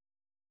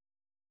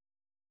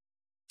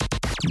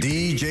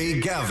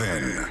DJ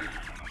Gavin.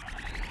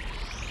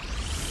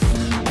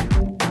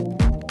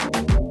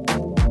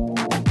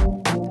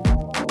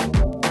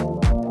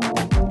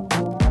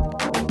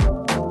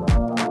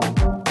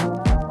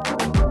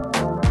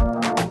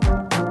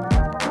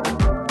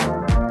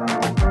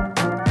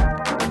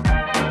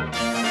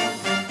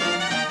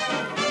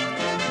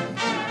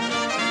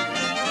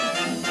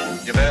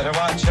 You better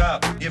watch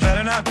out, you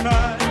better not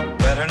cry,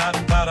 better not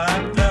pout,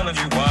 I'm telling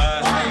you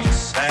why.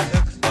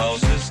 Santa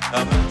Claus is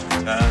coming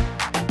to town,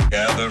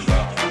 gather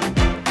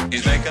round.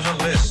 He's making a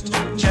list,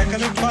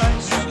 checking it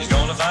twice, he's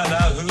gonna find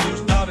out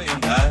who's naughty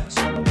and nice.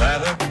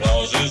 Santa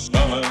Claus is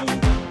coming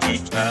to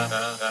town.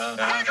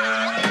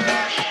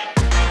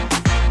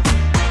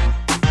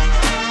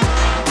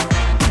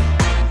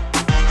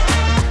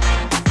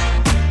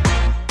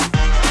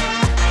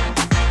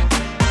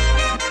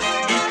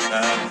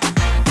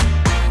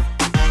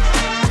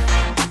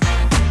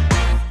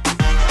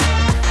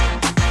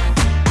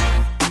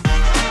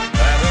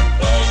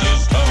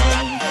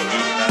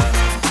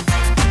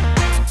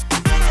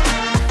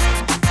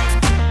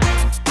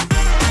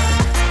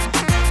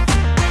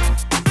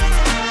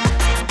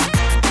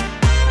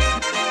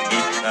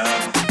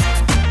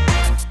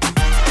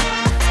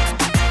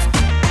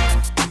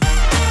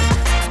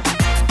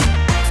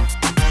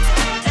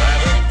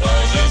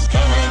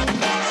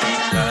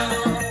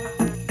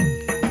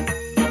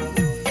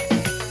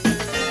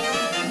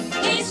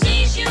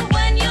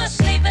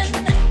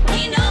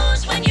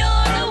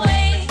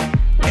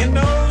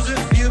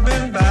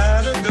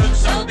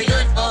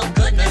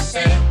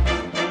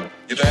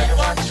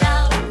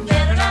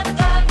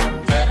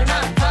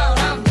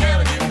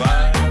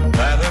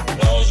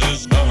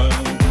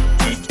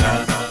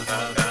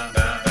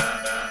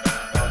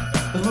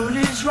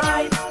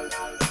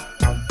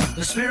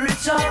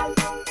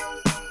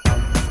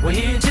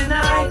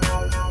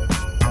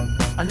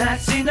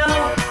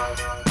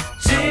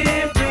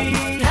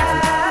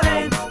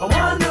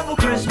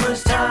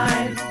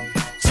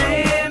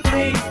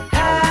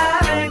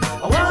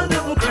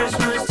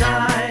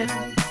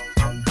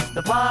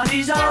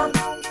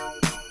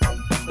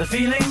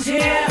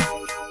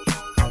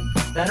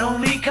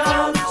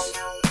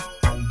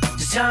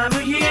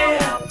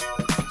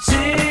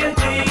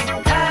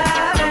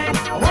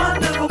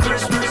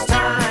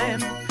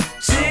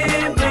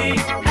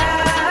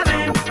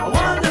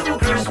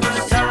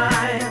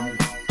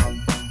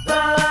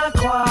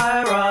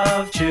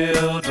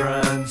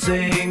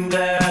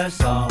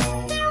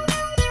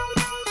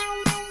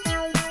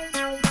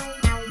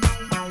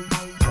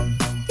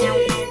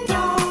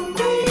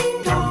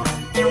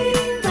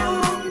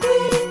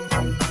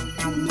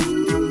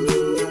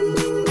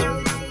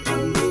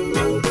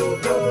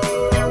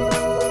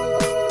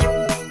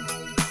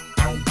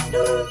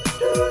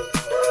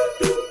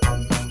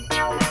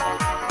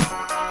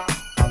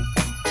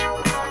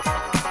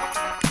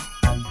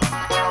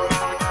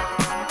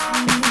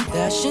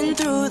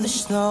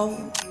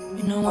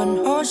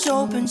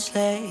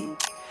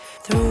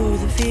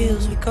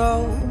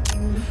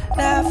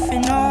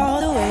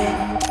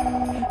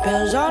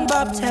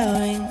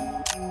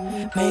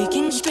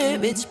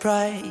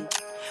 Bright.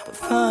 What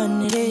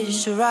fun it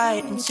is to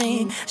write and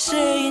sing a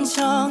sleighing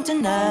song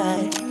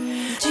tonight.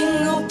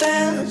 Jingle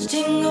bells,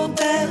 jingle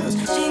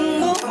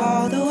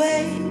all the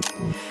way.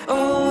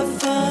 Oh,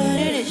 what fun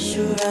it is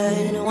to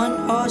ride in a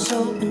one-horse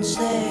open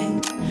sleigh.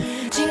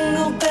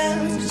 Jingle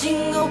bells,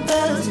 jingle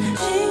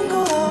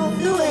all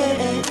the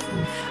way.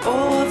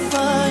 Oh, what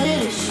fun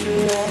it is to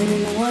ride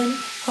in a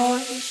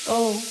one-horse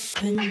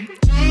open.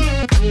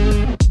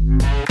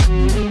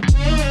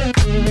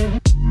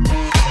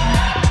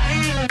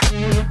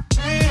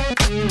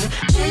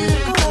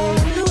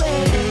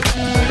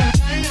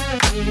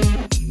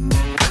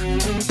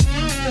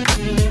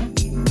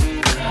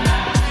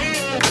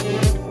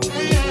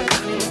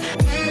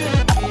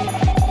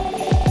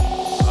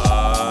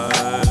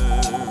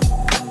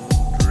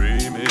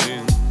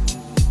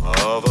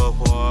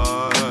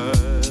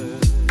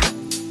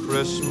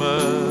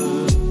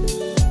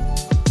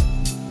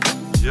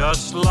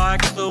 Just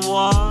like the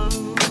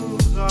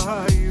ones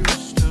I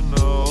used to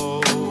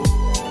know,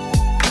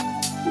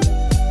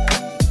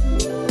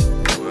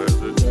 where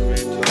the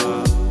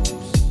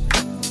treetops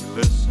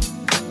glisten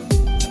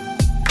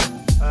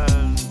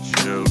and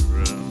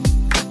children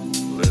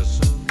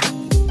listen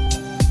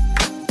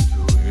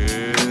to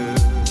hear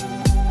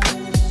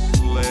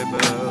sleigh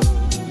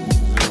bells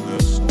in the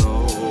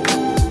snow.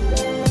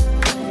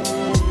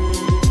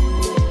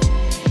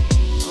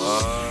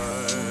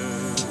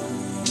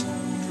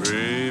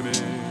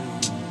 Dreaming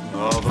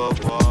of a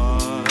white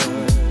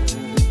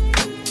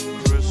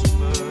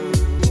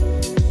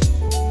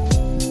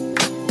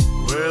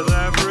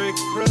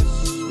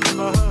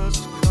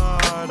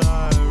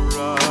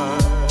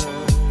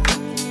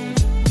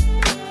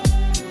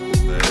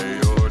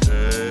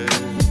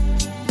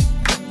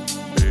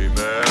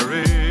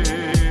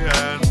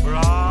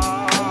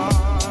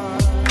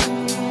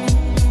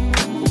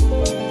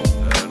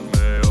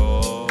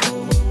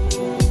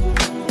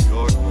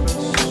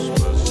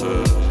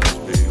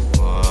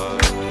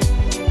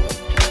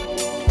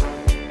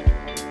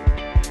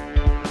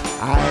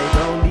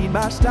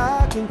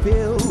stocking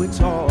filled with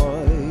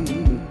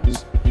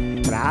toys.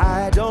 But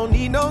I don't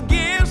need no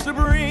gifts to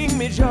bring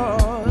me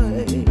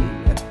joy.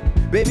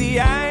 Baby,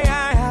 I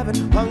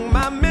haven't hung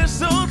my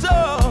mistletoe.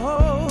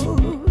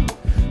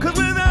 'Cause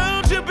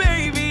without you,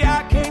 baby,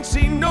 I can't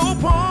see no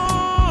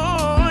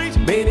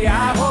point. Baby,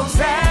 I hope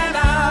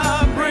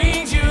Santa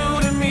brings you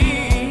to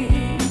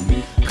me.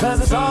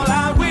 'Cause it's all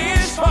I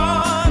wish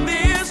for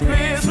this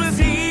Christmas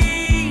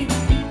Eve.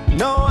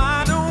 No,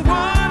 I don't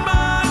want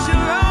much,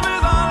 your love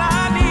is all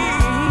I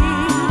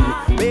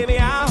need. Baby,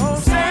 I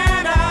hope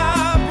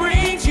Santa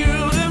brings you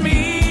to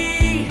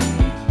me.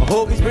 I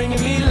hope he's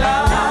bringing me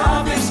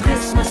love this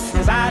Christmas,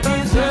 'cause I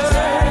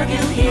deserve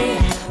you here.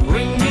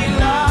 Bring me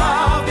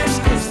love this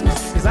Christmas,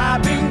 'cause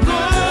I've been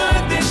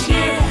good this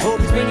year. Hope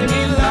he's bringing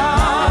me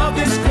love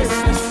this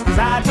Christmas, 'cause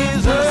I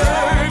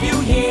deserve you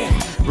here.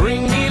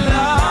 Bring me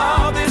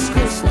love this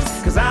Christmas,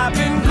 'cause I've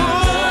been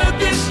good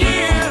this year.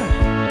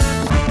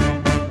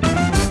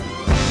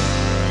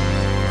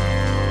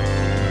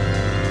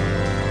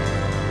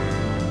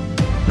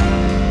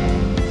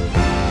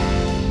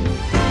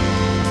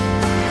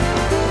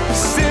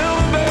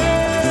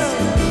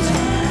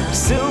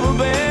 Silver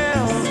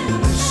bells,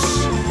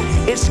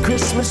 it's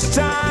Christmas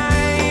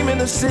time in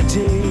the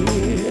city.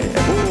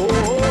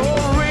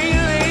 Oh,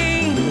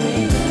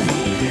 ring,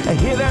 I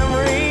hear them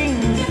ring.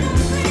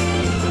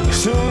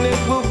 Soon it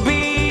will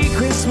be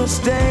Christmas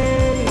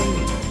Day.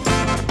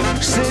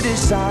 City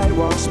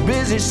sidewalks,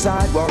 busy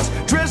sidewalks,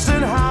 dressed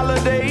in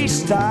holiday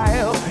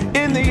style.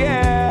 In the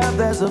air,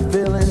 there's a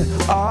feeling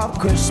of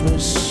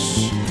Christmas.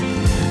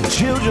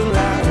 Children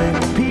laughing,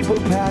 people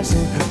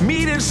passing,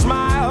 meeting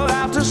smile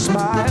after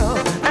smile.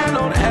 And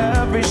on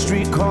every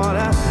street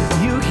corner,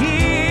 you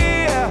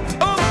hear,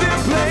 oh,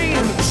 they're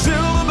playing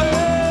Silver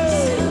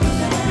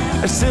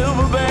Bell, a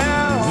Silver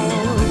Bell.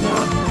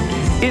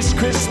 It's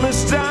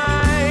Christmas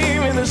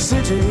time in the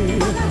city.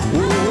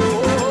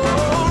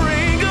 Oh,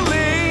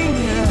 ring-a-ling,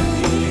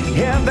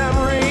 hear them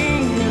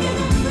ring.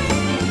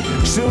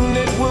 Soon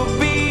it will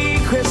be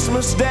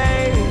Christmas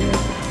Day.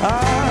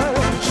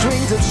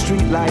 Strings of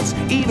streetlights,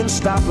 even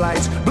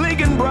stoplights,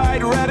 blinking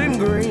bright red and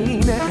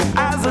green,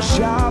 as the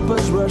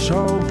shoppers rush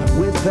home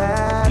with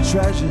their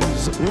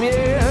treasures.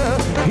 Yeah,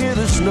 hear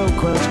the snow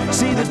crunch,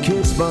 see the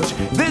kids bunch.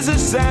 This is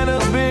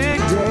Santa's big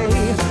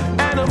day,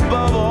 and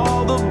above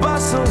all the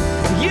bustle,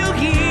 you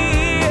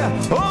hear,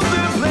 oh,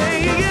 they're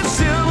playing a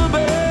Silver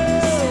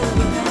Bell.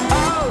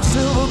 Oh,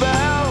 Silver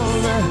Bell,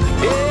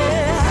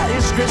 yeah,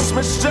 it's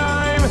Christmas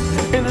time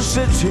in the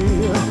city.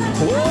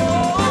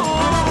 Whoa.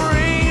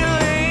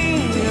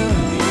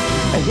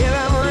 Hear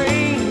them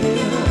ring.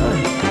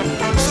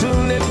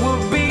 Soon it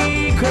will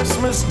be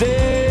Christmas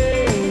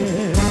Day.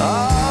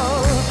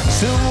 Oh,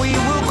 soon we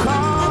will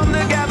come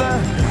together.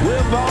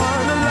 We're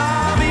born to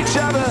love each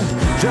other.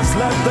 Just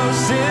let those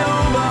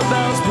silver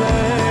bells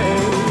play.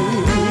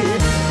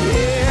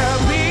 Yeah,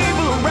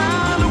 people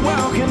around the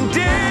world can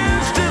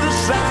dance to the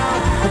sound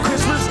of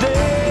Christmas Day.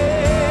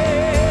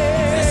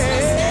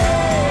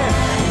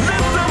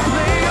 Let them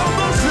play on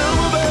those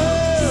silver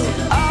bells.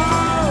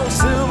 Oh,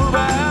 silver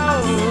bells.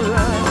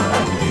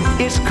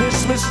 It's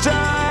Christmas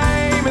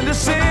time in the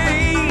city.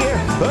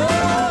 Oh,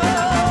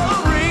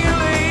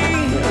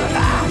 ring-a-ling,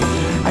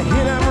 I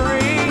hear them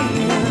ring.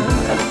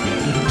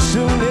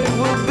 Soon it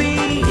will be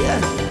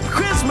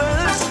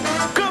Christmas.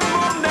 Come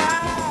on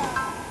now.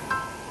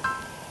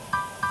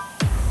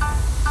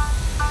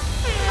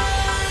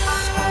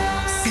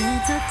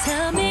 Santa,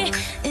 tell me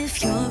if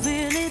you're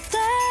really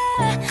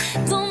there.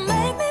 Don't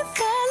make me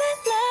fall in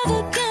love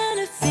again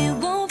if you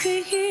won't be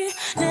here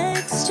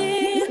next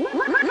year.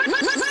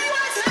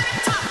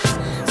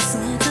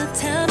 Santa,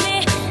 tell me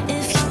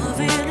if you're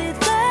really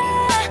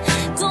there.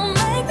 Don't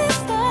make me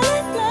fall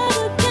in love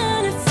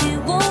again if you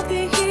won't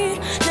be here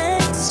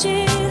next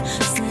year.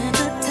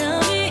 Santa, tell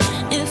me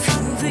if you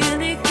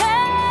really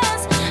care.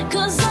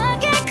 'Cause I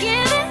can't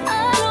give it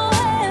all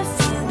away if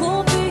you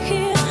won't be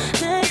here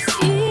next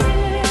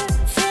year.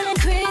 Feeling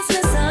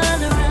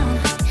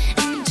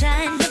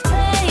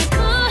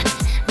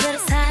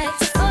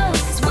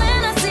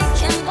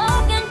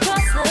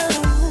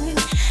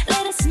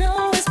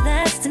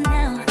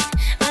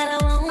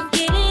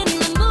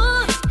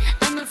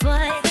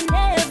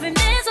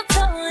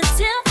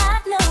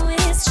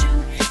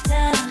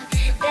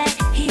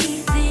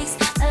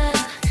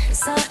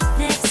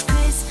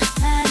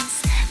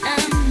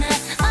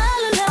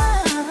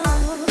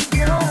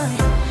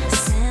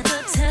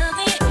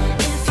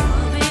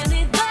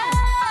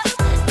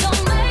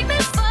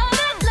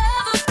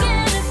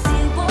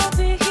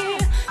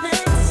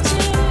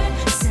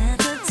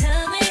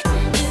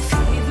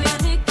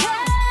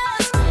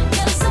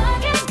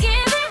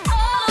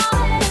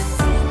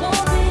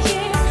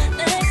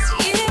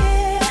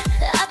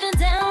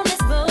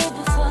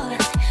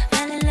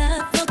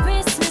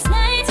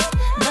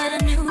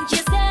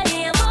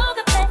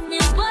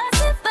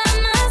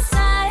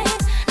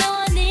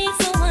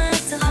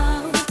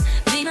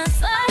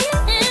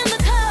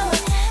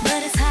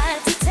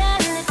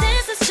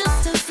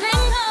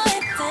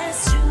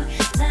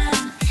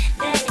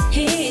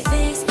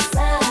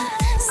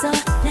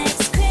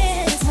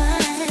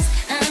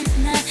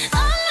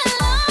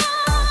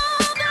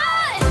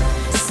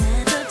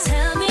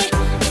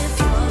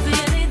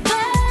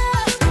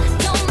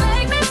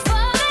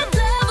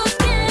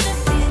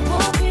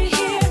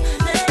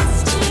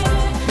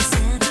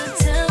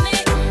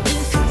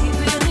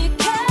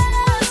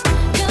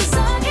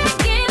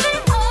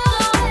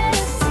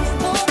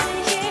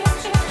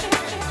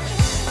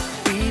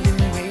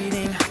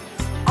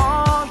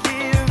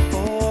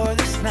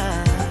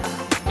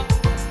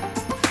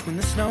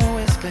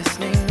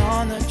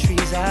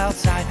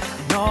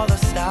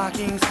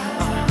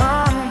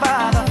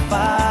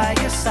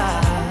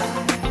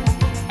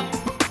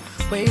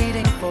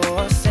waiting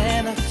for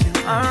Santa to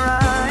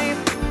arrive.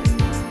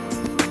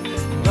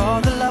 And all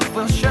the love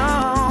will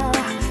show,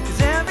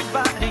 'cause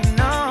everybody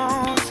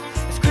knows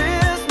it's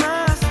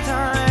Christmas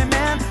time,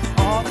 and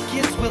all the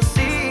kids will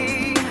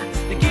see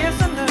the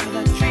gifts under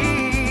the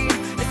tree.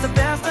 It's the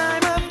best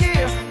time of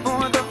year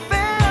for the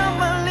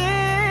family.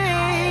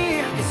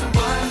 It's a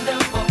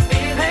wonderful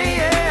feeling. Hey,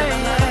 yeah,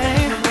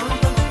 yeah. The moon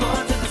from the floor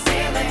to the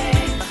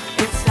ceiling.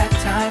 It's that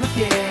time of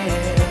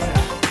year.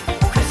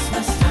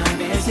 Christmas time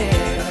is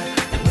here,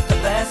 and with the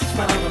blessings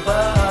from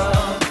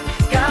above,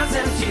 God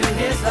sends you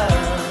His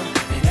love,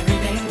 and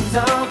everything's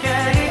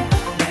okay.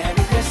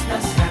 Merry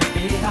Christmas,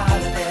 happy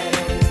holiday.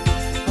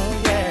 Oh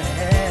yeah.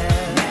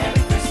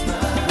 Merry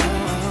Christmas,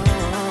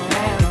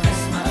 Merry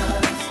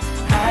Christmas,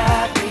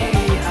 happy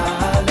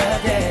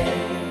holiday.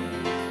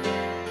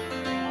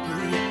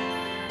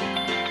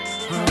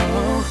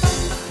 Oh,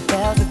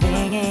 bells are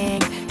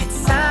ringing, it's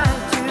time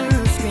to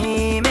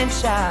scream and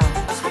shout.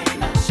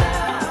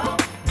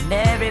 And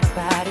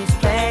everybody's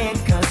playing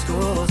 'cause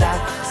school's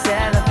out,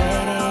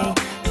 celebrating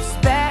the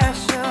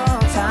special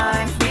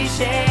times we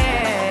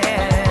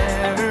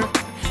share.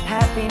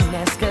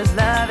 Happiness 'cause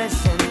love is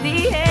in the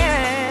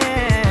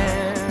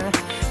air,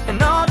 and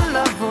all the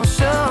love will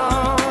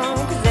show,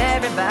 'cause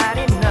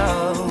everybody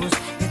knows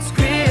it's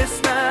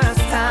Christmas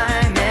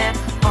time, and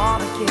all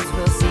the kids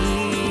will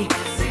see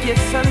the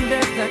gifts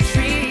under the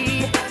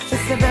tree.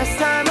 It's the best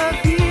time of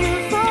year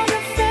for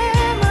the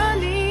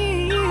family.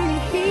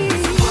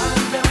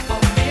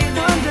 Wonderful feeling.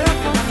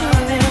 Wonderful feeling.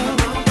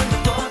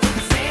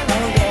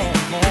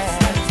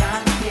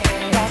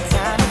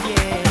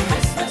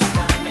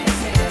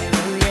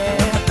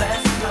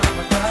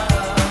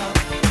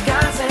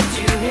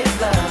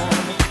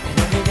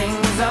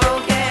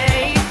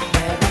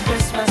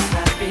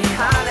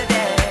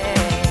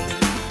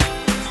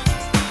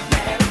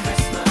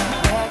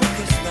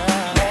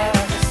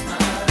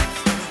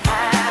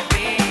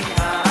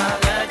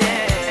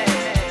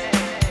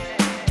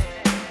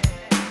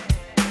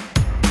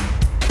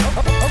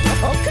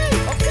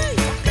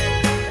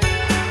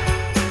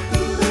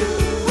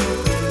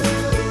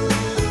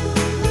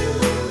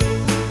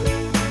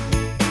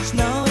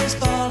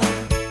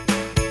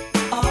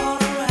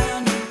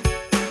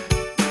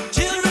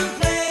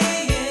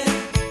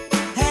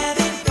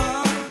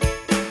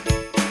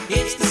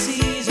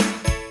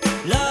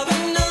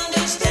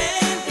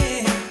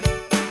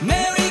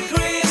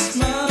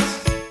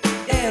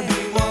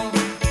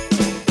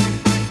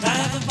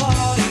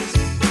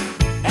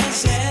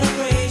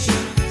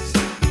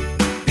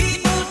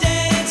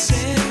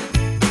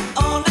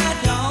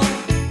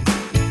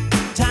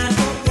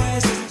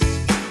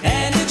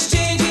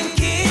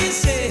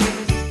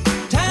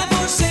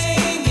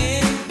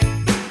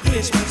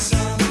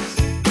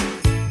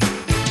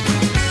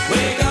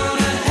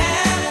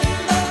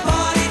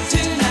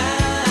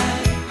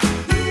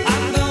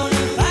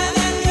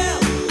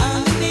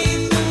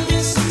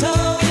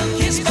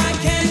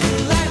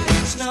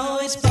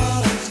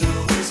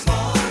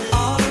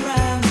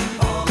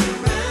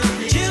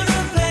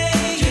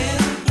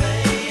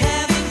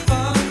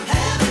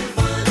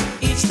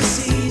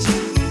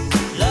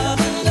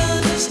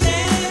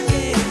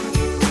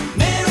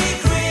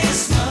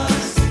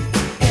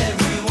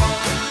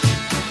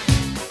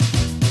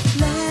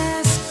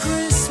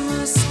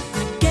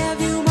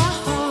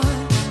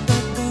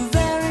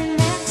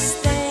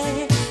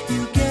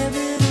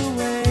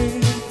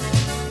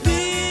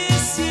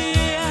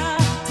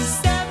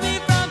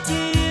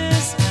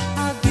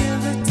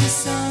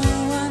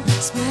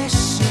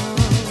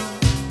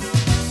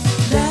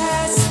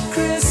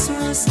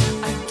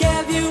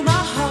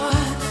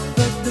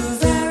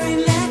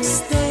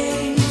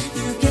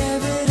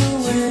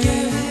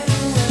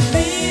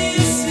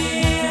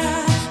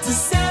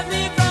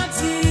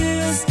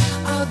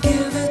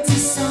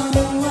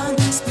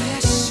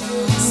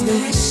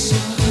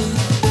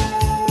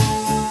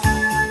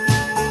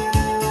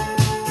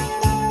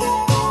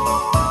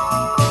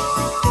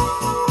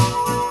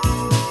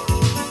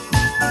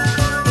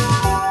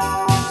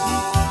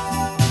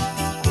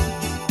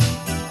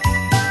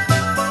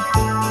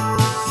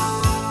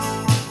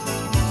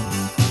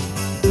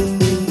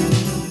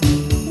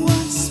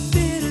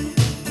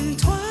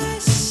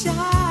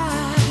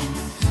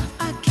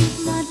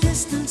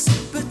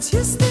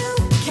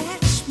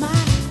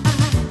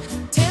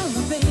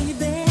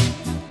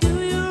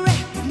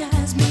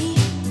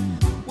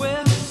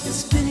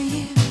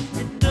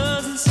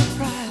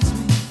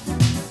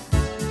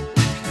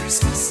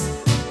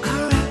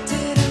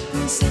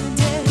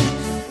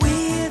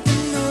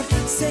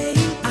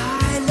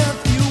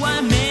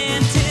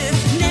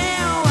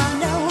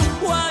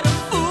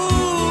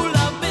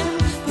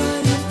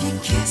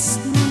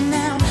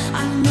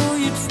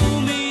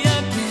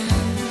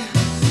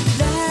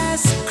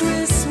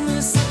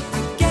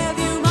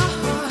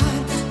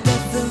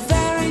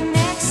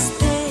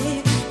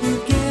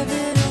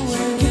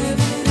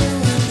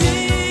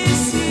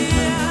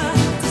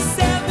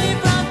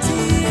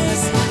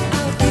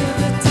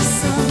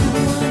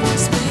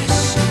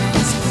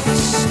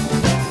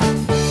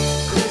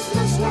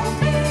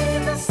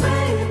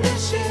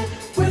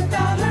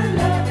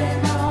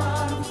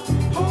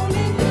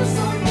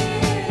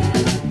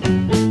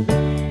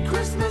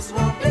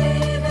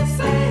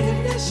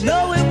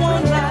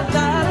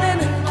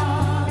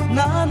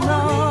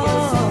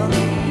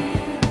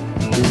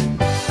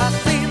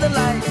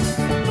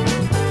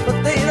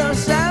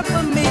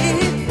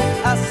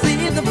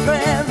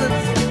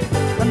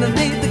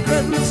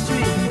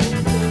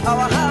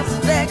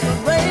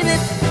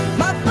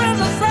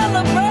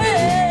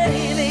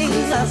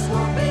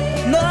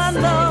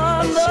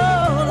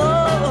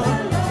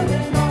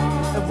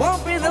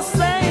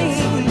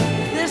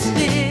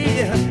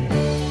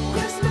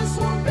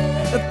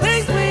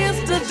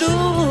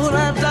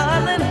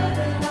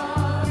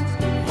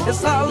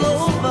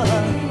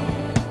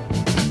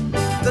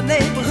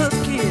 neighborhood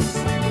kids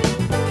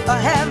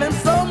are having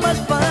so much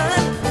fun,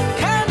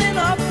 counting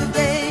off the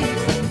days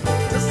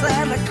till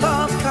Santa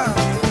Claus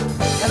comes.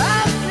 And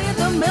I see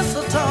the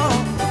mistletoe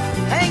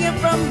hanging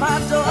from my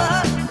door.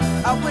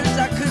 I wish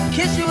I could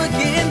kiss you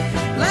again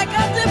like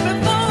I did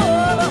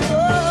before.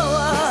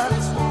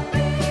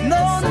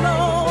 No, no.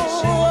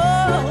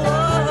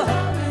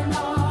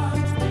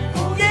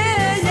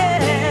 Yeah,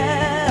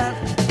 yeah.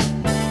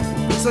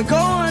 So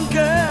go on,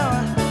 girl,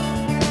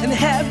 and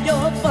have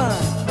your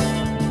fun.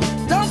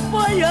 Don't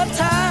spoil your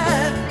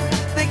time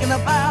thinking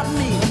about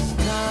me.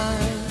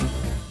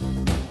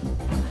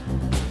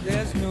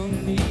 There's no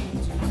need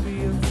to be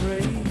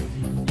afraid.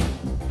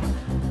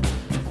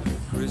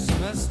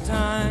 Christmas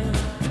time,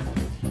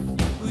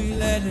 we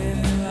let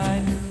in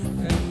light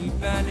and we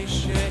vanish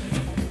it.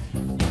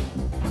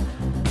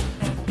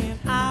 And in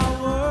our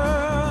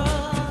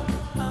world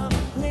of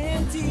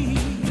plenty,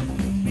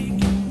 we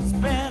can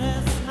spread a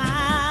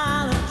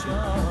smile of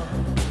joy.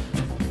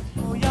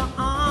 Throw your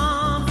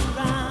arms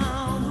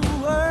around the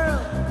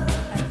world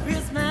at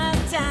Christmas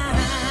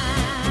time.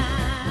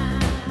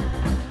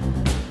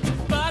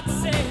 But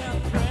say a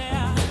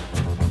prayer,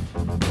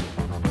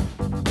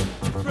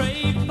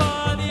 pray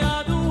for the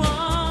other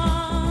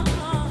ones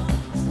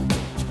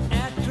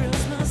at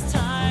Christmas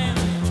time.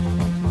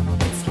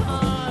 It's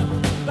hard,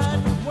 but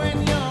when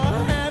you're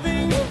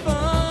having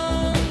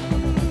fun,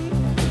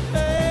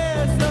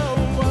 there's a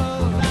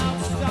world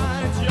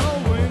outside your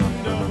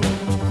window,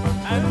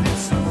 and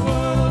it's a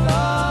world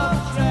of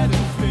dread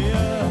and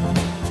fear,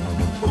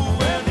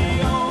 where the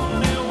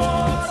only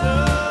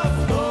water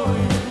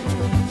flowing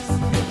is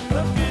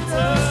the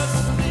bitter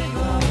sting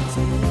of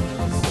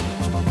tears,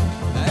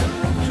 and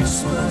the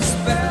Christmas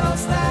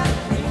bells that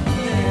ring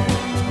there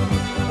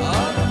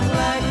are the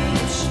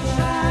clanging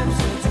chimes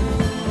of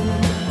doom.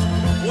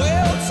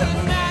 Well,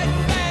 tonight,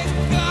 thank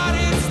God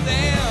it's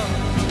them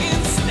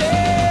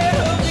instead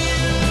of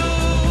you.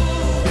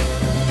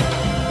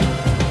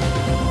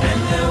 And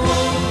there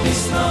won't be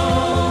snow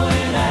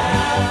in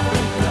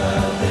Africa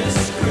this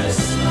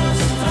Christmas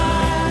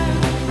time.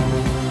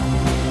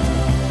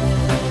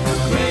 The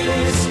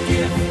greatest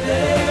gift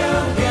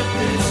they'll get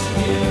this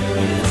year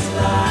is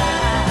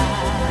life.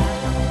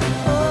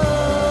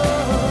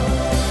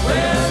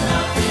 Where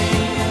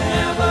nothing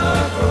ever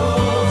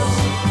grows,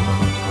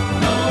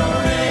 no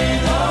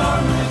rain or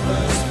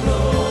rivers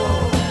flow.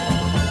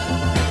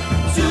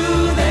 Do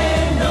they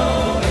know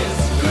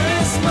it's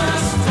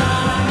Christmas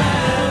time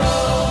at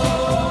all?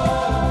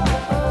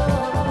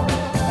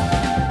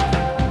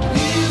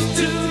 Here's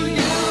to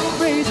you,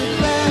 raise a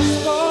glass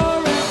for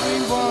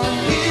everyone.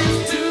 Here's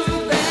to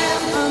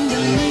them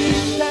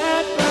underneath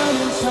that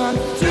burning sun.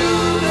 Do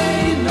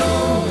they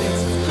know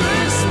it's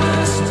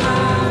Christmas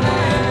time at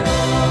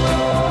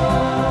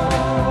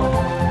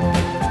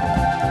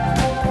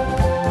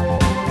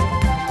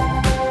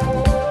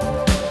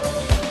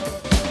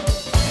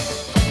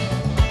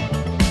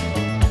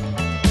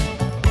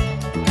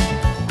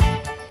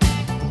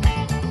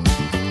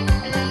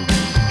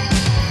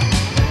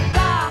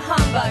Bah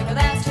humbug, well,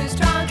 that's too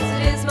strong, 'cause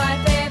it is my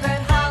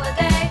favorite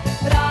holiday.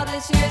 But all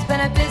this year's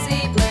been a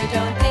busy blur.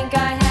 Don't think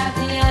I have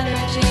the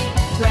energy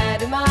to add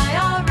to my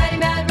already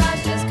mad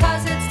rush just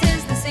 'cause it's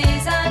 'tis the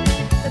season.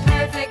 The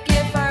perfect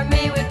gift for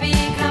me would be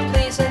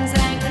completions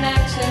and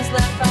connections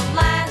left from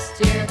last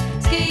year.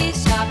 Ski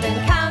shop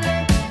encounter,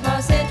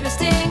 most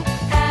interesting.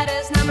 Had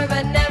his number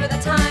but never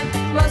the time.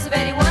 Most of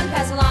 81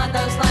 pass along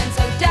those lines.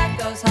 So deck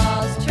those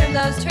halls, trim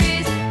those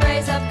trees,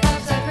 raise up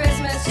cups of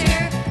Christmas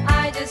cheer.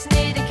 I just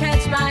need to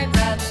catch my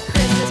breath.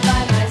 Christmas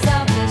by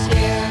myself this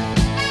year.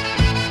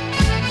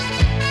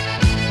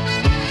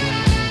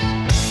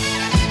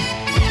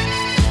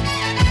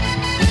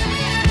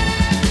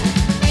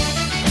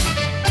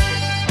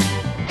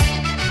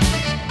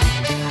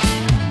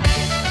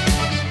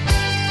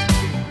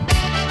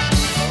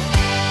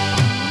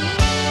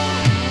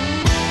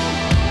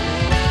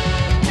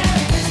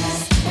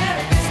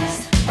 Merry Christmas,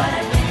 but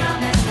I think I'll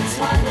miss this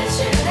one this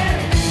year.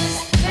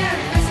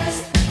 Merry Christmas,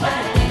 but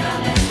I think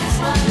I'll miss this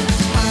one this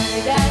year. I'm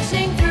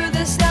dashing through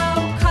the snow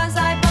 'cause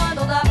I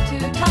bundled up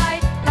too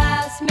tight.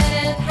 Last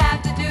minute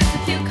have to do a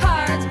few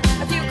cards,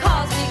 a few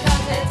calls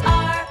because it's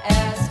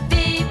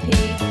RSVP.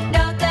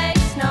 No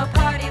thanks, no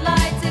party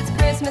lights, it's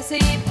Christmas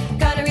Eve.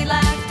 Gonna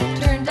relax,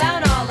 turn down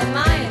all of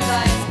my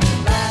invites.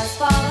 Last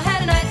fall had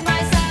a night to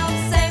myself.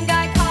 Same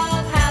guy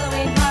called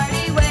Halloween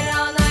party. Waited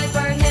all night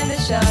for him to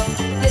show.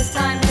 This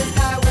time his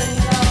car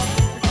wouldn't go.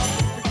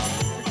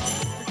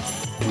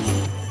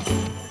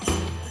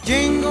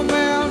 Jingle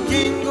bell,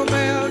 jingle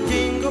bell,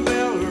 jingle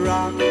bell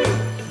rock.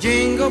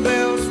 Jingle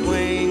bells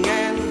swing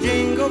and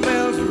jingle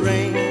bells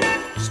ring.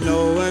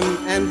 Snowing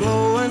and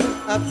blowing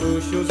up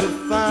bushels of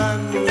fun.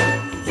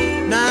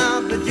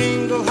 Now the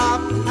jingle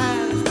hop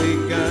has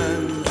begun.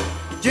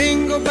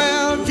 Jingle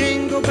bell,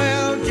 jingle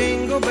bell,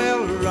 jingle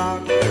bell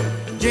rock.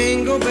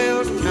 Jingle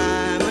bells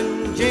chime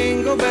and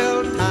jingle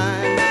bell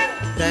time.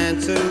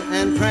 Dancing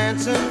and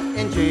prancing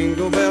in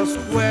Jingle Bell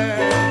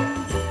Square.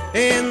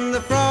 In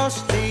the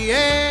frosty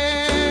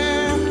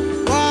air,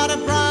 what a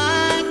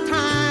bright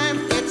time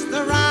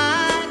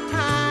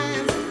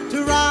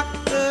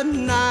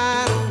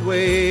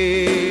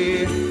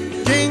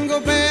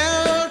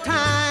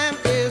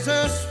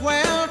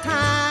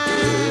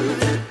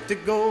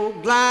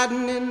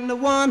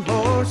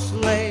one-horse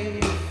sleigh.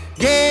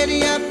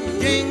 Giddy up,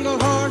 jingle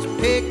horse,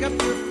 pick up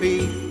your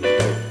feet.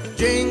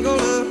 Jingle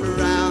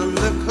around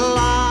the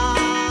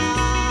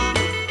clock.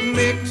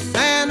 Mix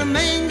and a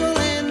mingle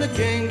in the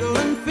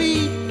jingling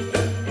feet.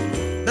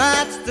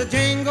 That's the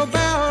Jingle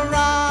Bell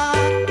Rock.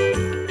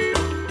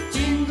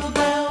 Jingle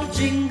bell,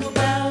 jingle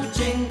bell,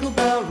 jingle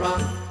bell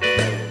rock.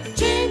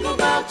 Jingle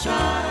bell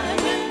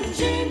chime and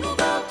jingle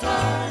bell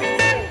time.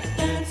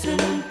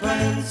 Dancing and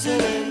prancing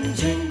in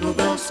Jingle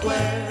Bell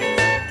Square.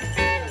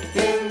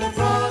 In the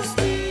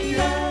frosty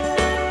air.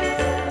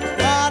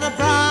 What a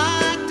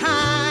bright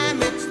time,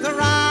 it's the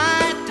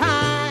right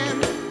time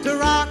to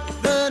rock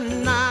the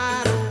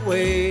night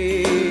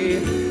away.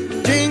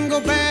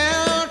 Jingle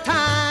bell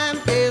time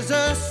is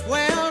a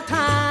swell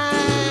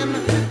time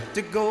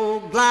to go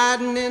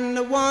gliding in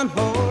the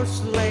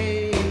one-horse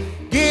sleigh.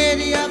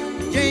 Giddy up,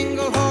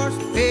 jingle horse,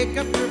 pick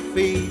up your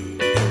feet.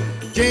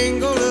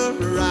 Jingle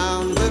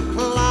around the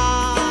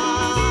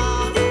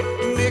clock.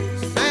 Mix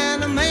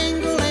and a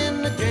mingle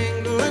in the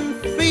jingling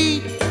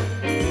feet.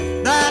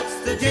 That's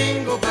the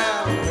Jingle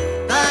Bell,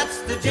 that's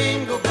the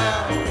Jingle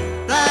Bell,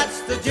 that's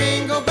the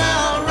Jingle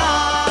Bell Rock.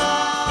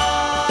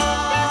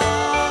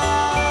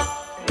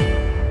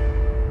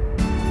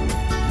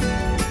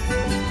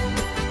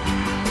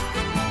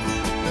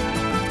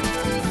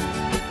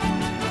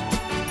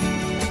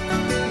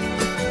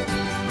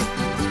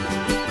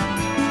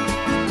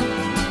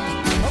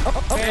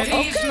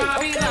 Feliz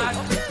Navidad,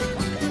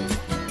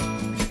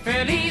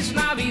 feliz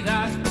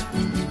Navidad,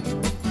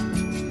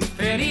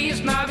 feliz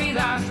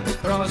Navidad,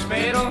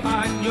 próspero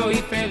año y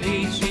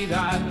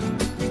felicidad.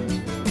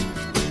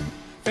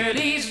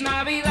 Feliz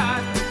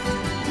Navidad,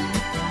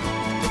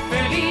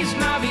 feliz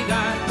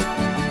Navidad,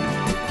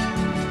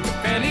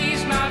 feliz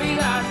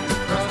Navidad,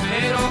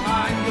 próspero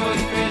año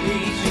y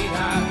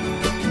felicidad.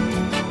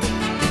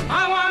 I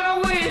wanna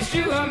wish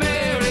you a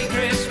Merry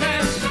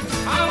Christmas.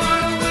 I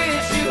wanna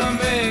wish you a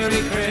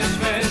Merry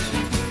Christmas.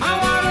 I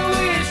wanna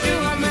wish you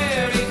a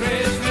Merry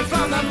Christmas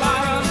from the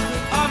bottom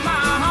of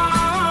my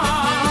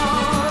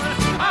heart.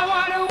 I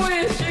wanna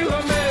wish you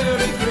a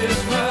Merry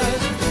Christmas.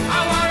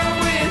 I wanna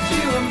wish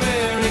you a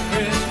Merry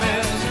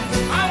Christmas.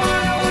 I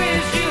wanna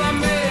wish you a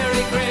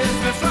Merry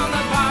Christmas from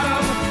the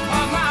bottom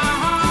of my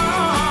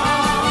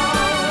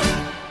heart.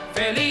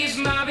 Feliz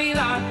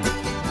Navidad.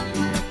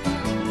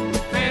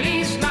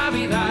 Feliz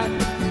Navidad.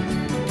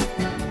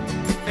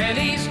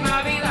 Feliz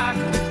Navidad,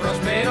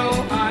 próspero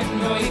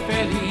año y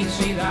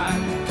felicidad.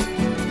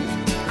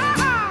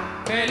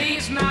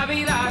 Feliz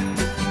Navidad,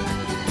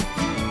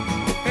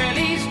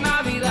 feliz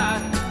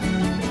Navidad,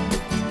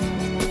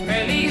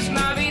 feliz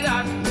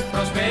Navidad,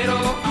 próspero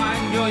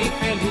año y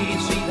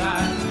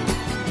felicidad.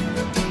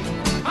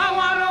 I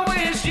wanna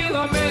wish you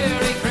a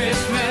Merry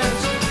Christmas.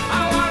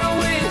 I wanna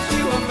wish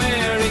you a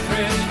Merry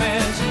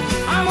Christmas.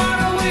 I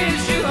wanna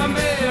wish you a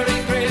Merry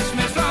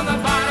Christmas from the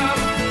bottom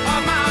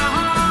of my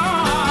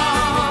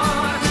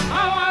heart.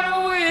 I wanna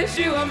wish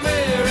you a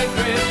Merry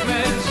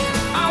Christmas.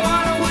 I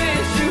wanna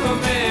wish you a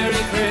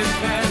Merry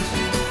Christmas.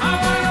 I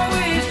wanna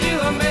wish you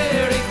a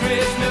Merry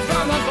Christmas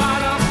from the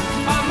bottom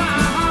of my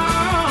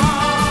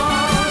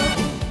heart.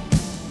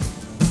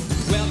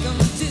 Welcome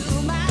to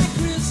my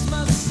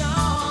Christmas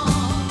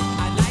song.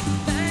 I'd like to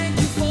thank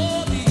you for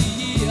the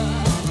year.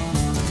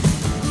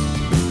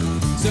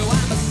 So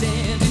I'm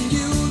sending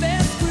you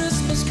this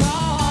Christmas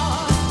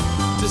card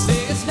to say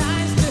it's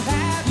nice to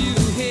have you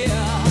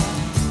here.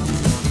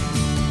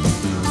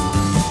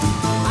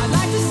 I'd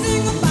like to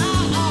sing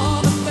about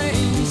all the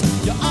things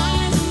your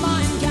eyes and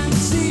mine can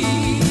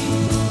see.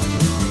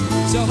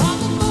 So hop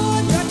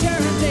aboard your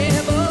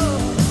turntable.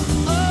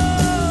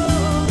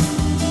 Oh,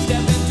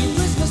 step into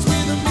Christmas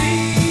with me,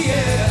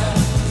 yeah.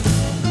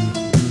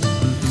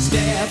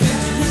 Step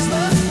into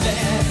Christmas,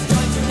 let's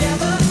join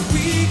together.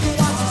 We can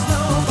watch the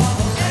snow fall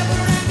forever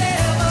and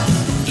ever.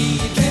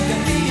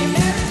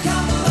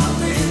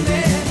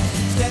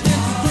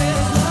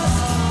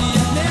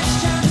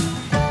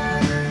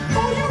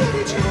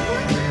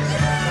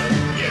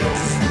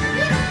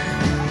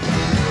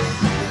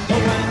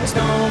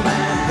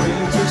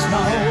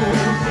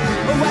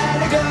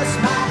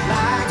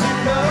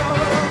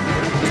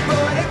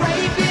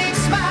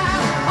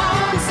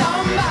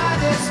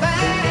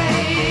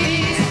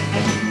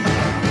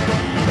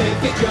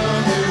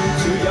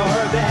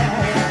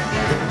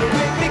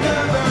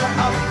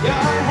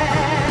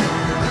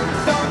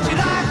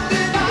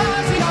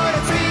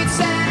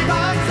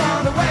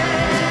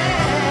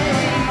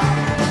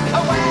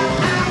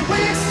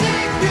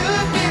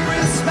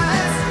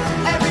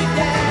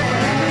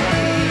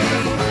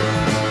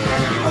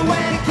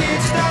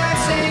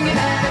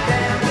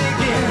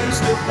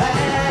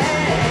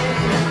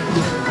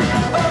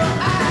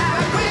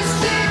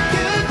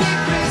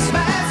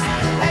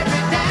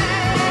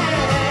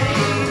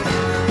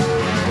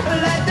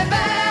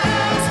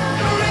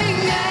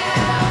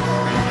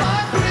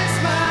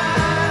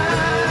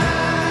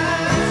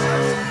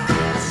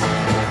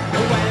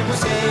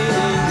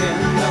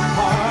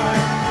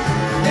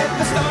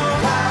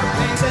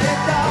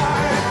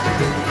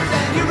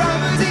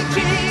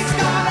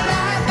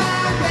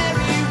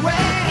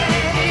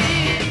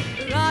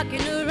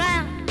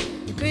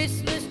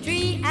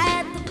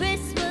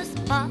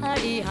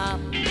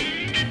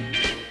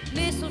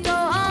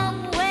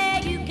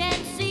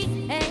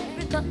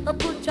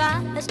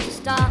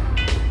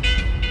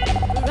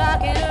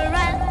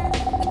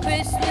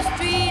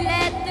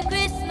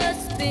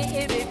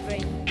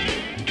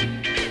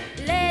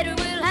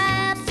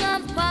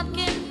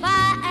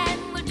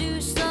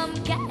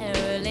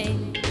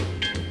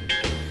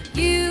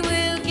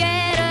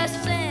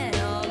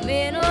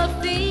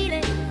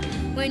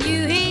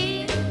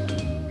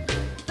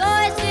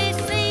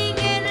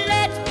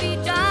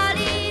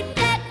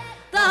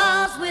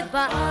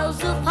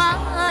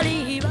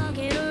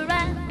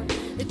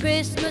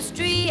 Christmas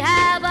tree,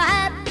 have a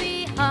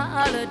happy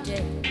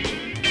holiday.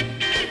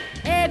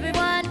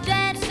 Everyone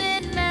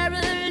dancing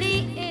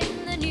merrily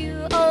in the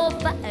new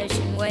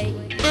old-fashioned way.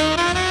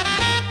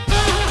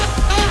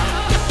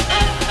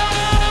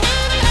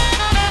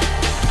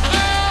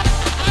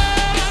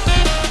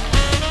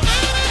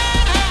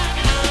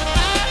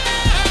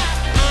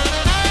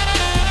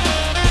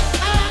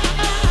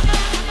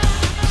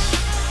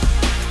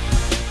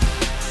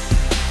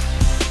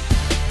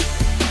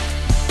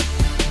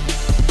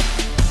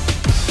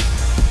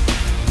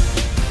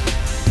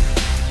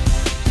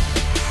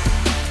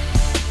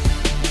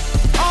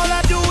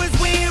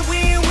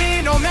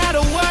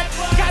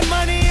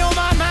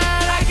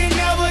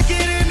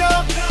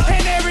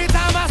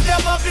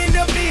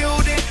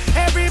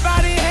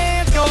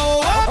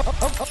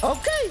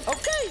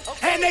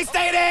 And they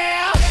stay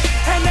there,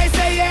 and they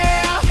say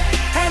yeah,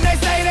 and they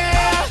stay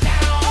there.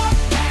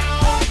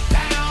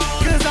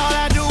 Cause all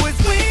I do is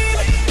win,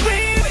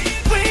 win,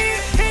 win.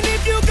 And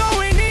if you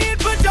going in,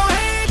 put your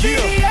hands in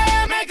the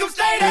air, make them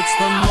stay there. It's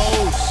the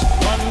most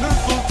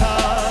wonderful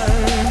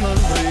time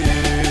of the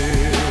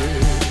year,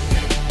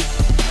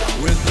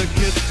 with the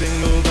kids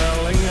jingle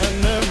belling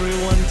and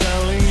everyone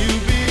telling you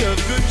be of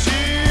good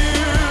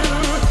cheer.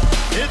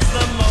 It's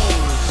the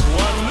most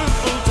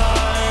wonderful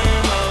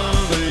time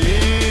of the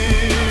year.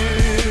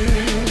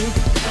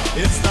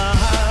 It's the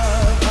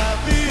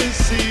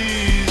happiest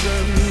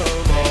season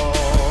of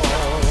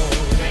all,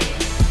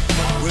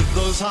 with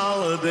those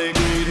holiday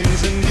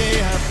greetings and gay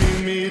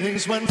happy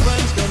meetings when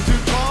friends come to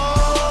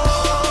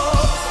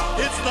call.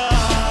 It's the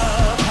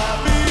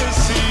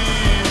happiest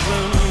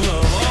season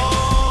of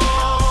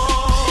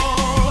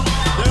all.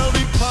 There'll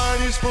be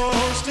parties for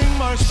hosting,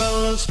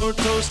 marshmallows for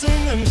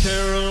toasting, and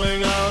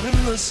caroling out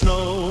in the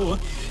snow.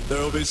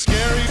 There'll be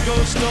scary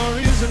ghost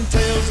stories and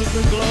tales of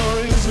the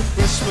glories of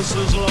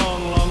Christmases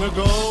long, long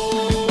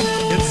ago.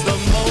 It's the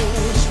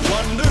most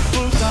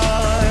wonderful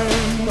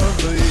time of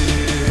the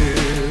year.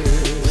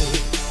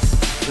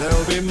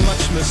 There'll be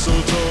much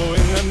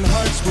mistletoeing and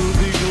hearts will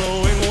be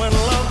glowing when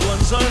loved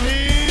ones are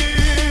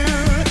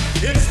near.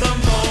 It's the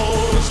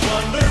most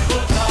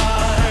wonderful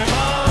time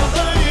of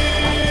the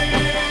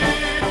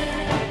year.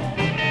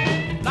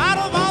 Out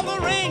of all the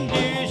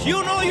reindeers,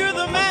 you know you're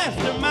the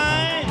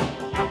mastermind.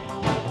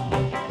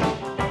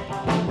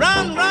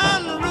 Run,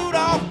 run,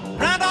 Rudolph,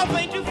 Randolph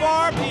ain't too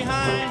far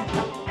behind.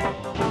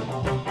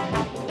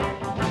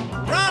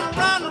 Run,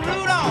 run,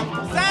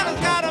 Rudolph, Santa's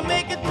gotta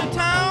make it to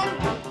town.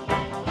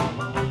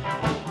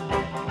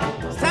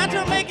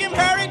 Santa make him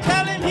hurry,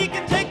 tell him he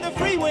can take the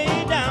freeway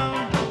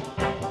down.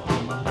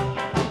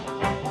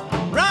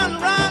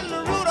 Run, run,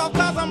 Rudolph,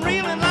 cause I'm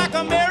reeling like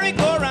a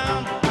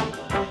merry-go-round.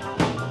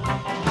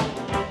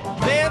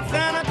 Said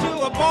Santa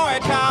to a boy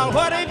child,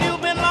 what have you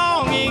been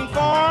longing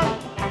for?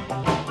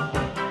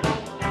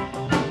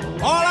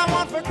 All I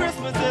want for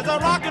Christmas is a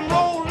rock and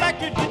roll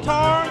electric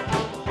guitar.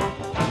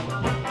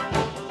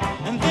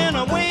 And then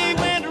away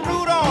went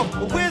Rudolph,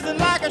 whizzing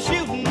like a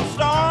shooting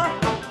star.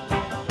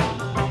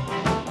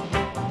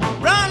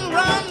 Run,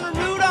 run,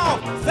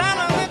 Rudolph,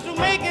 Santa lets you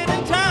make it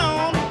in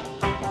town.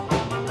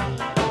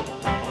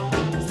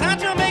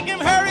 Santa make him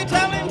hurry,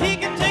 tell him he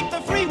can take the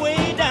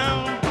freeway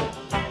down.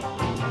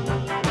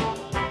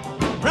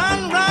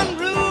 Run, run,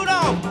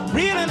 Rudolph,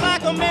 reeling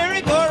like a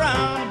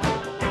merry-go-round.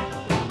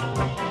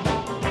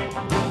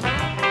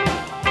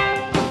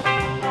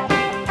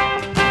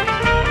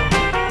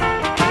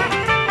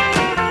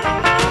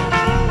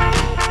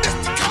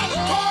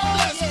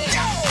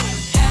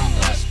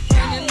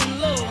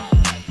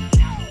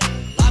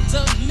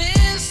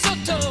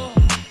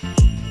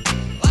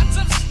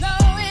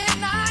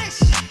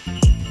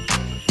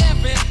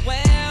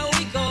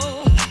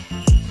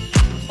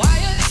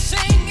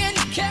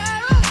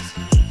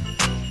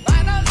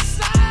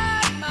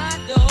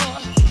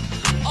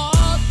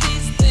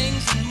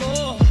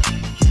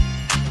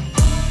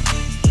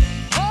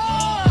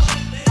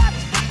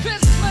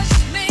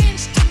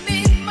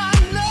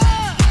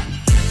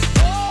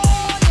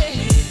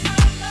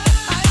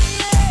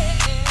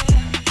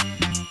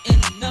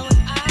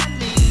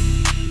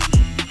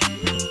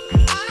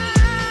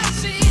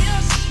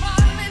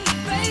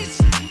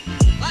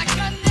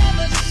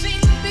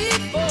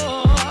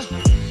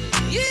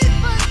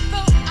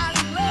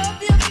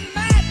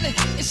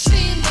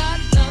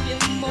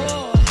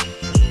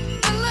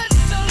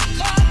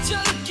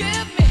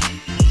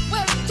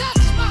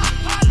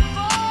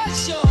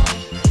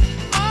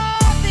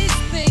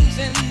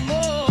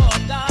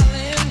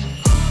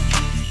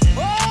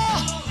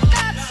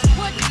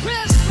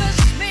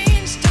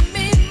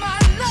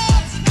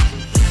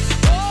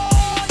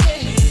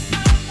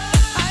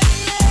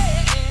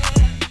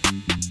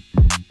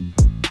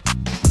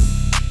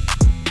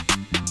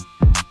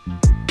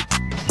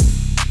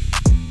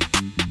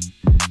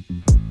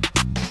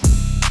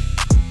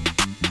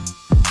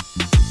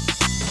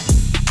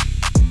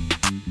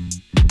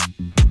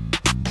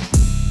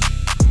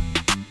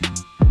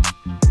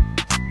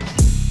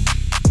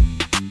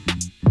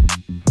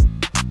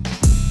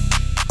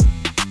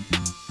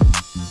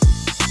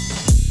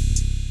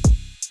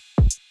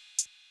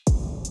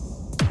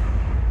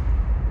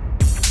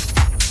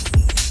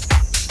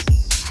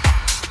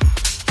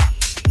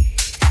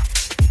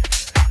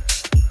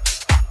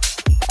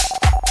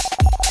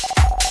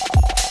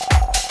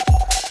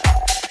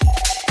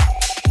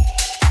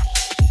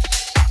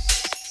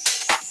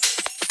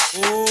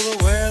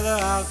 weather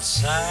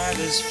outside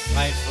is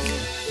frightful,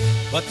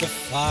 but the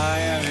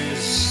fire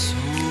is so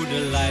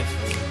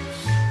delightful.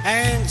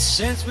 And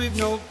since we've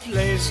no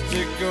place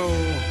to go,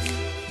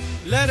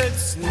 let it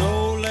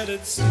snow, let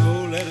it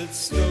snow, let it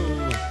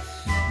snow.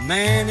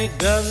 Man, it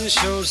doesn't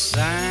show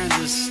signs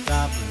of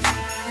stopping,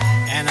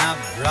 and I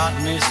brought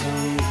me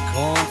some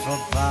corn for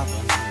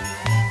popping.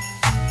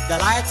 The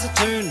lights are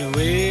turned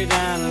way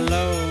down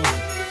low.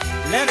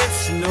 Let it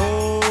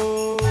snow,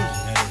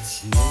 let it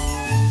snow.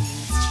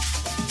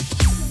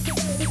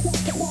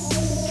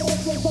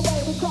 This is the way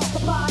we crack the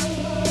party.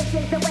 This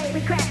is the way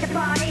we crack the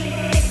party.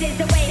 This is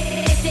the way,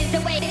 this is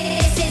the way,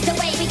 this is the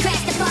way we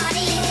crack the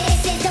party.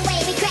 This is the way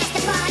we crack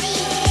the party.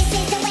 This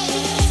is the way,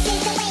 this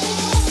is the way.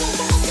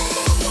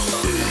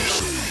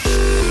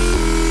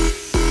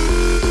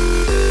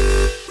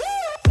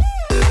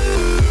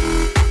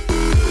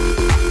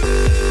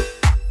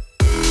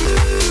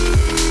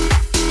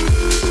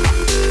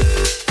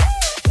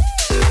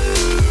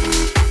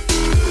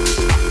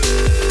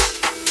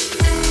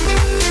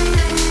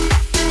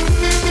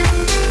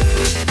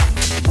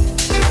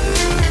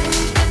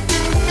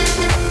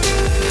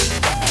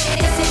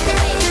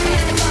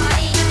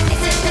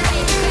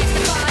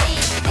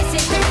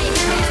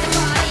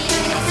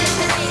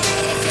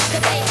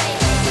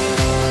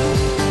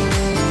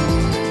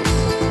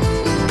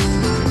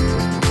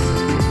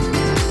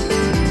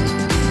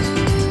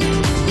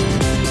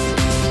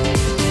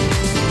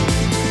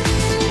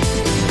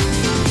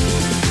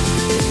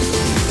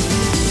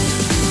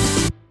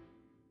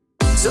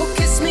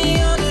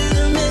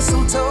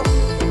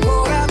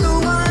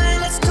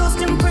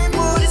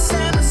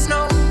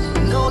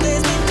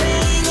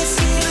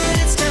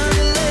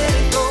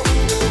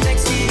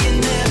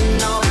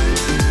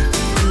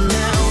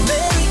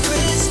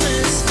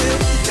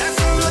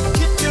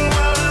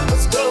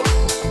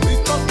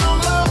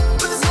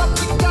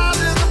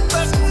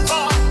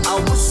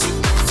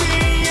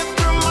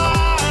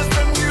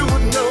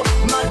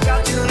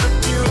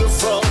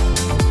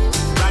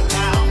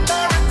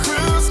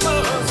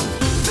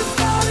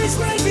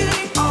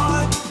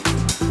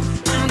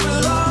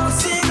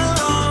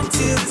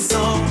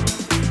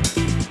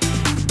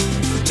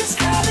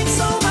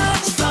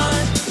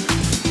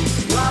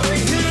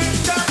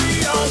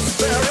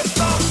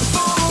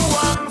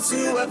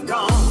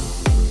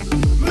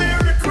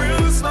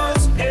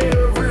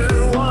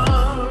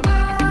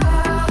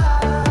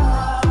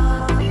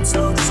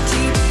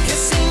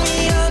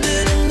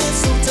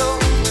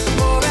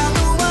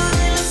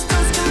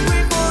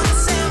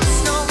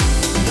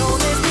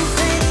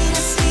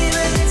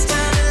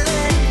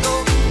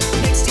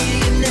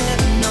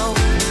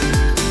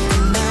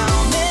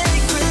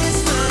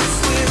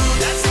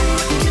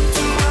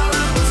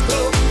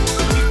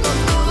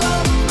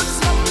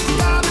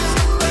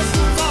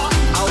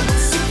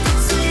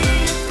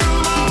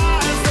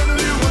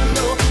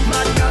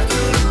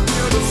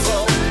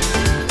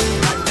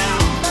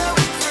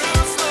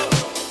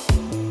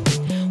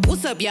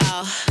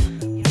 Y'all,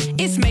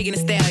 it's Megan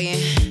Thee Stallion,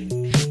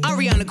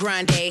 Ariana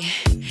Grande,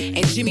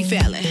 and Jimmy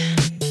Fallon.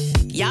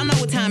 Y'all know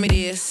what time it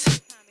is.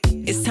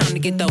 It's time to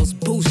get those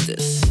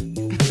boosters.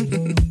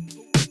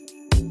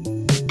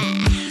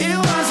 It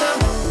was a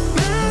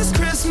last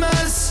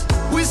Christmas.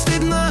 We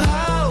stayed in the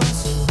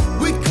house.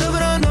 We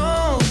covered our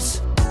nose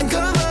and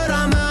covered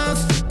our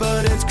mouth.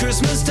 But it's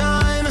Christmas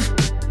time.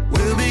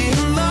 We'll be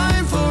in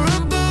line for a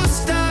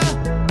booster.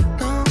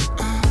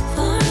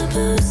 For a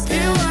booster.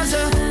 It was a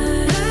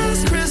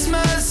last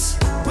Christmas.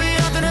 We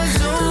up in a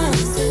Zoom.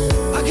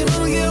 I can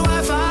only get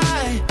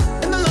Wi-Fi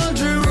in the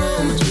laundry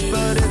room.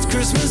 But it's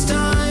Christmas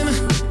time.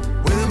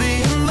 We'll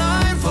be in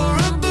line for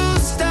a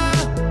booster.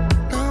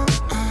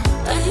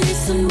 I need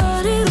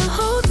somebody to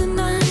hold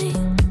tonight.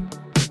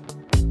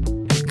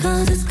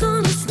 'Cause it's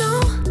gonna snow.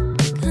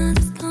 'Cause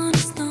it's gonna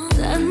snow.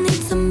 I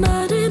need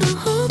somebody to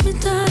hold me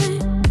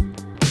tight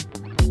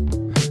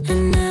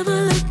and never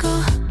let go.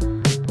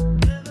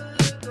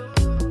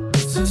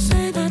 So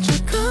say that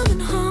you're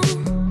coming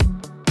home.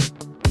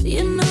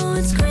 You know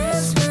it's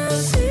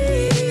Christmas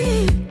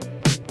Eve.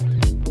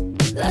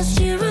 Last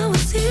year I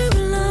was here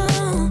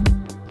alone.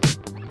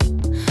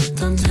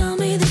 Don't tell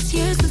me this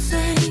year's the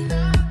same.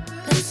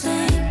 The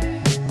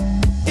same.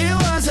 It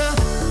was a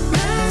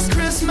last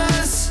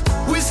Christmas.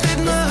 We stayed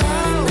in the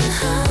house.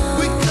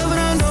 We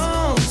covered our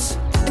nose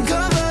and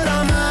covered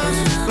our mouths.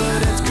 But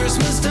it's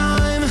Christmas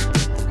time.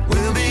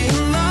 We'll be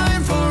in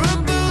line for a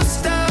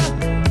booster.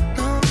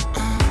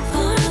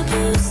 For a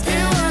booster.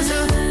 It was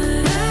a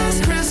last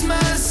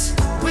Christmas.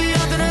 We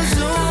up in a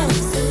Zoom.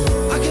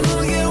 I can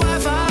only get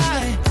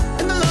Wi-Fi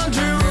in the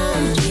laundry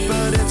room.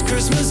 But it's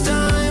Christmas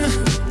time.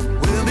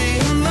 We'll be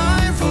in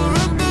line for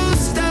a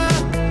booster.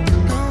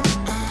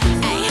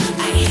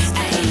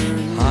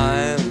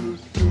 I'm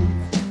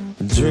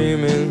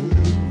dreaming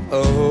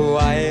of a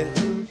white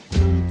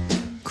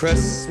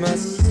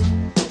Christmas,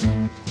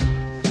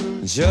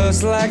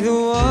 just like the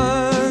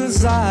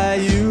ones I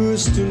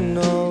used to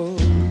know,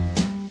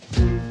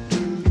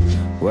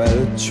 where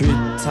the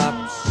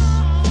treetops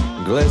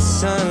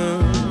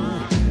glisten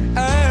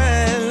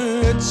and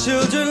the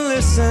children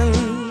listen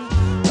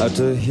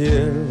to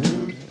hear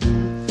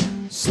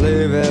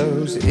sleigh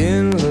bells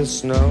in the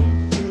snow.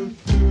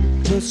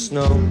 The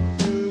snow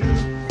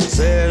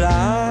said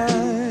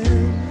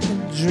I'm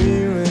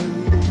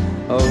dreaming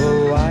of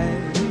a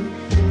white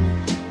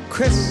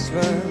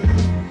Christmas.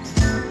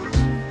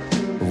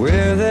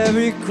 With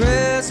every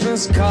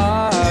Christmas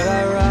card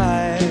I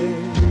write,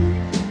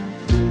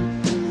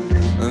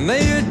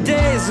 may your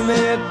days,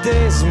 may your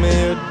days,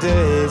 may your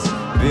days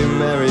be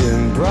merry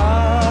and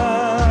bright,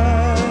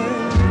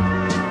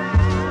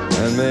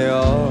 and may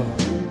all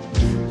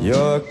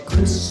your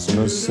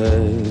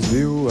Christmases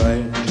be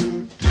white.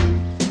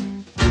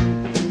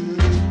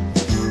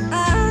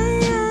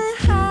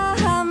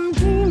 I'm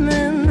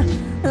dreaming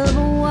of a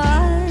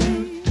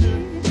white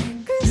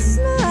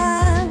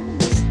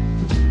Christmas,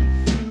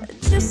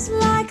 just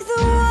like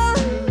the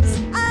ones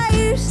I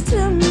used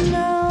to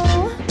know,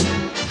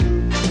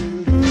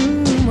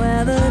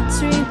 where the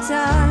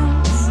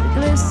treetops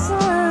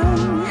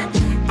glisten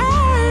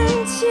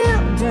and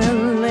children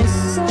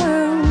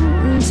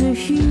listen to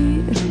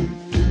hear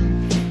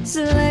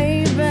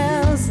sleigh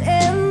bells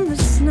in the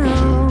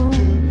snow.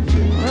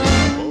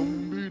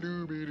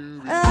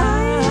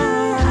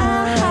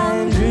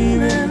 I'm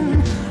dreaming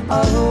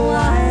of a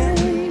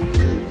white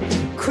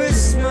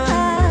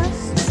Christmas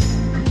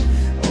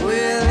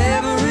with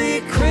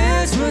every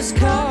Christmas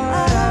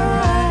card I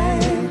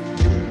write.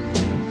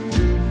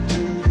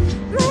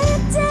 May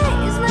your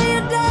days, may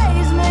your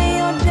days, may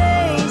your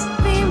days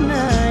be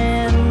merry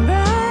and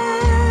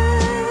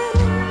bright,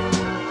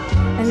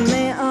 and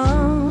may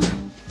all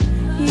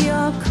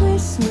your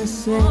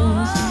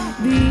Christmases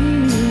be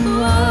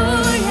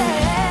white.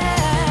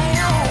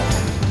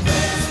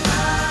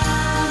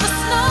 The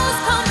snow's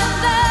coming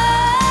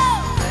down.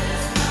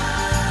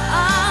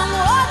 I'm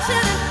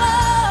watching it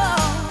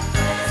fall.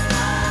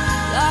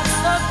 Lots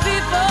of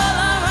people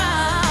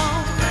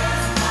around.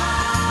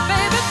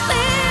 Baby,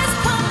 please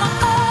come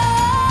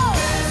home.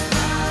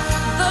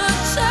 The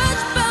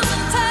church bells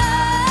in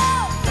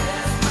town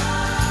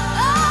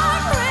are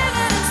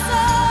ringing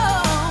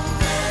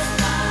songs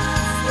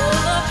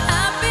full of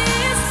happy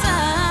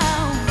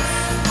sounds.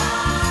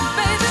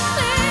 Baby,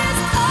 please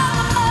come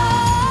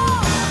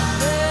home.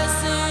 They're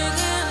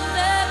singing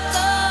their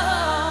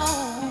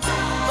songs,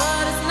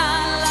 but it's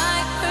not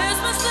like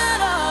Christmas at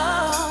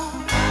all.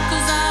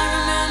 'Cause I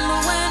remember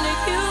when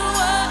you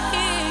were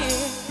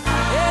here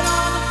and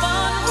all the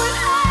fun we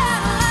had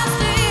last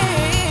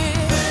year.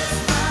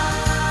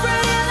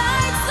 Pretty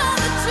lights on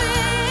the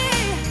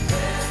tree,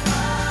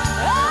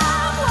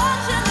 I'm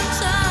watching them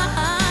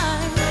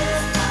shine.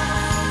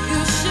 You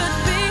should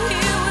be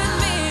here with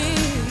me.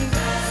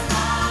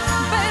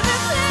 Baby,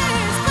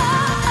 please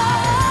come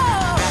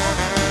home.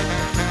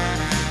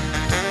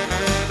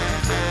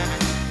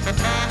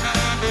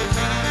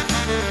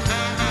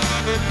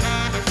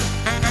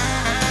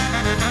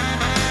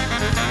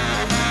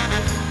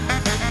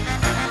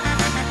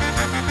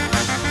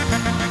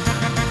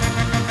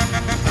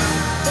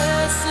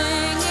 They're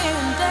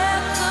singing their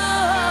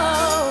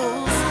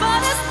carols, but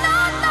it's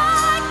not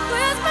like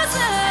Christmas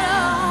at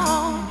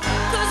all.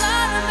 'Cause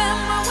I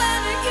remember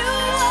when you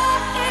were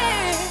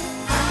here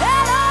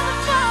and all the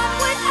fun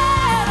we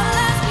had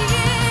last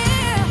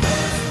year.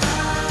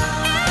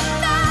 If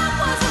that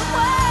was a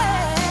way,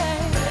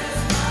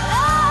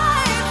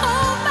 I'd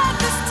hold back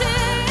this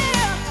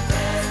tear.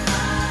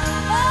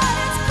 But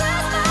it's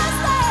Christmas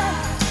Day.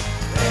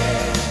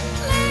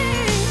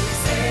 Please,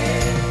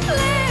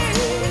 please,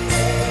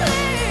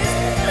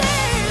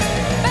 please,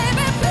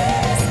 baby,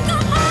 please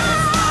come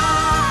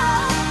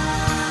home.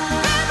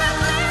 Baby,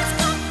 please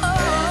come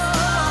home.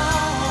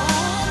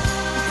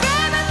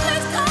 Baby,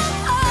 please come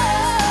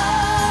home.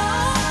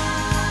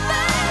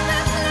 Baby,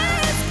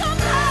 please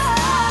come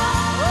home.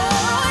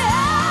 Oh,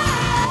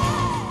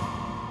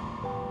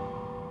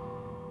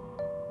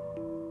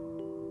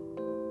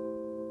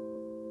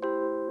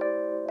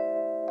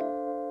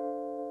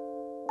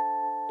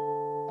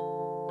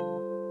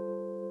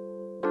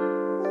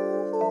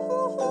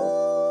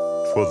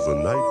 Twas the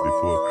night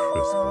before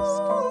Christmas,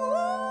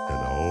 and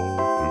all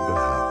through the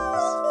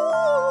house,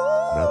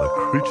 not a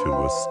creature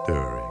was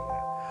stirring,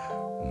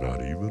 not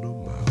even a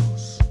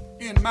mouse.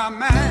 In my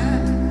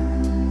mind,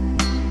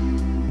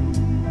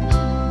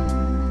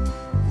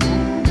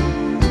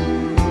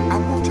 I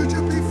want you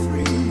to be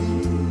free.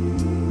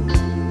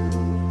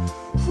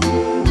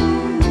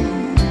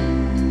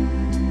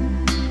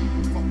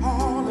 For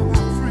all of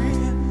our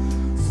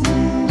friends,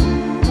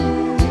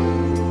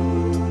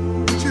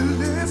 would you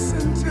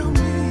listen to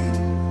me?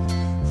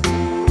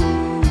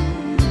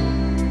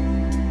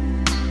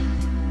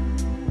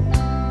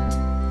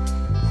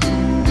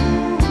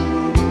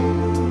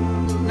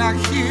 Now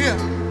hear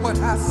what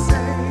I say.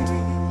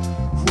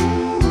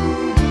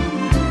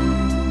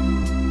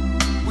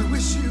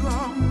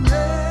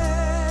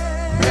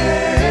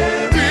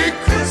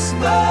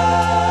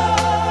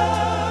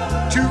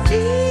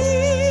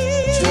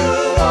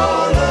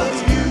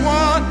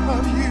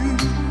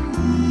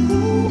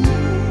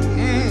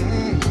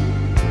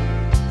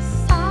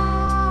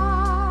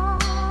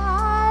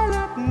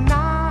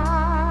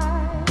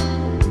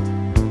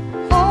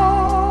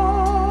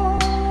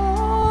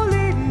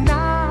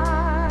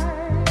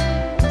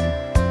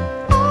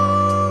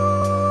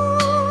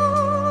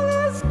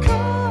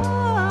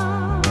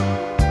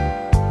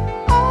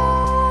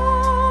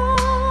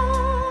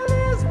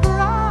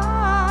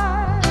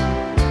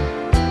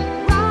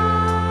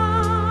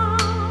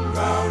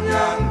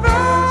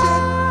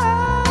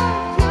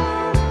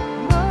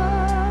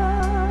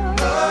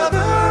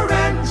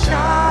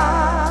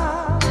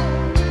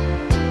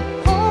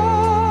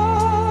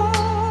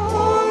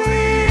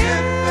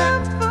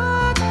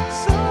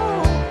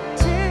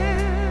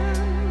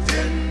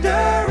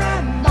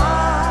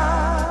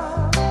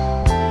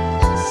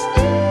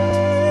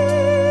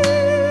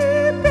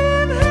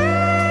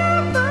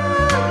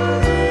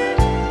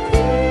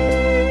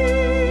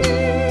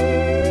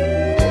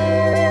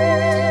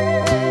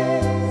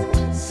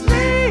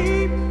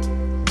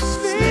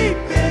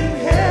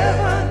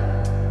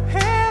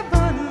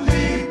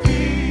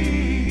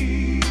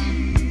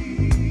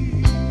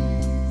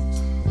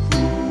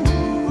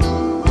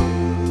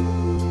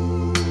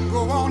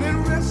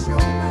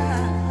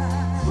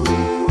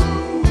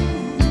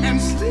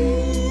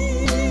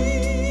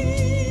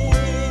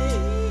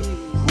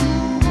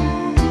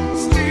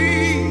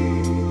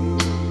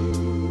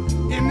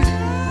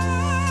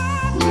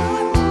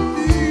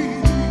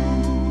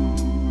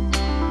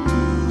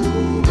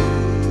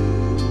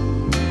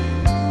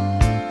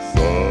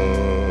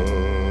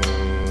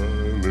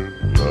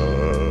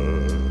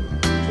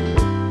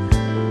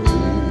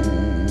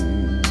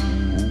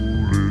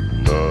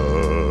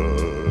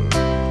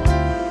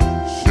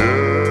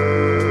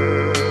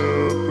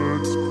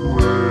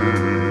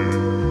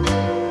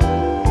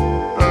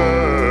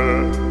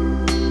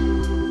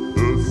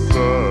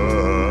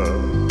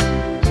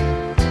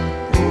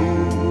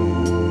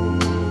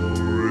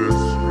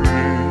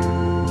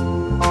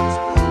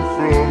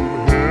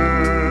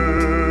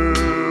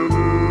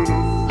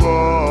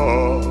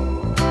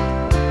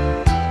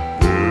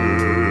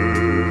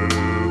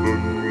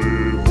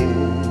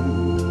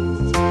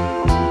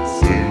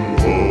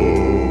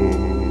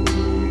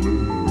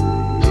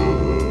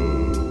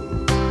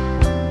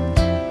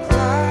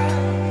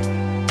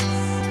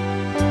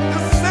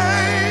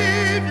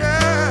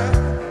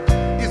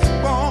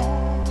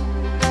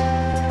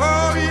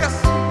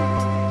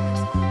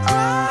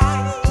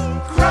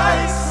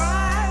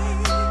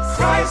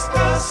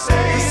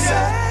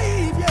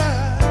 Savior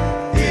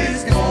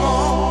is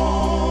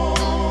born.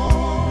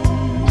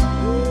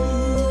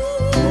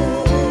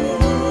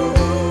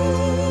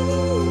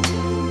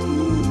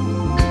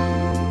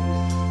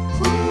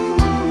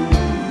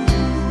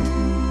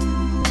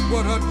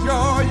 What a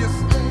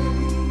joyous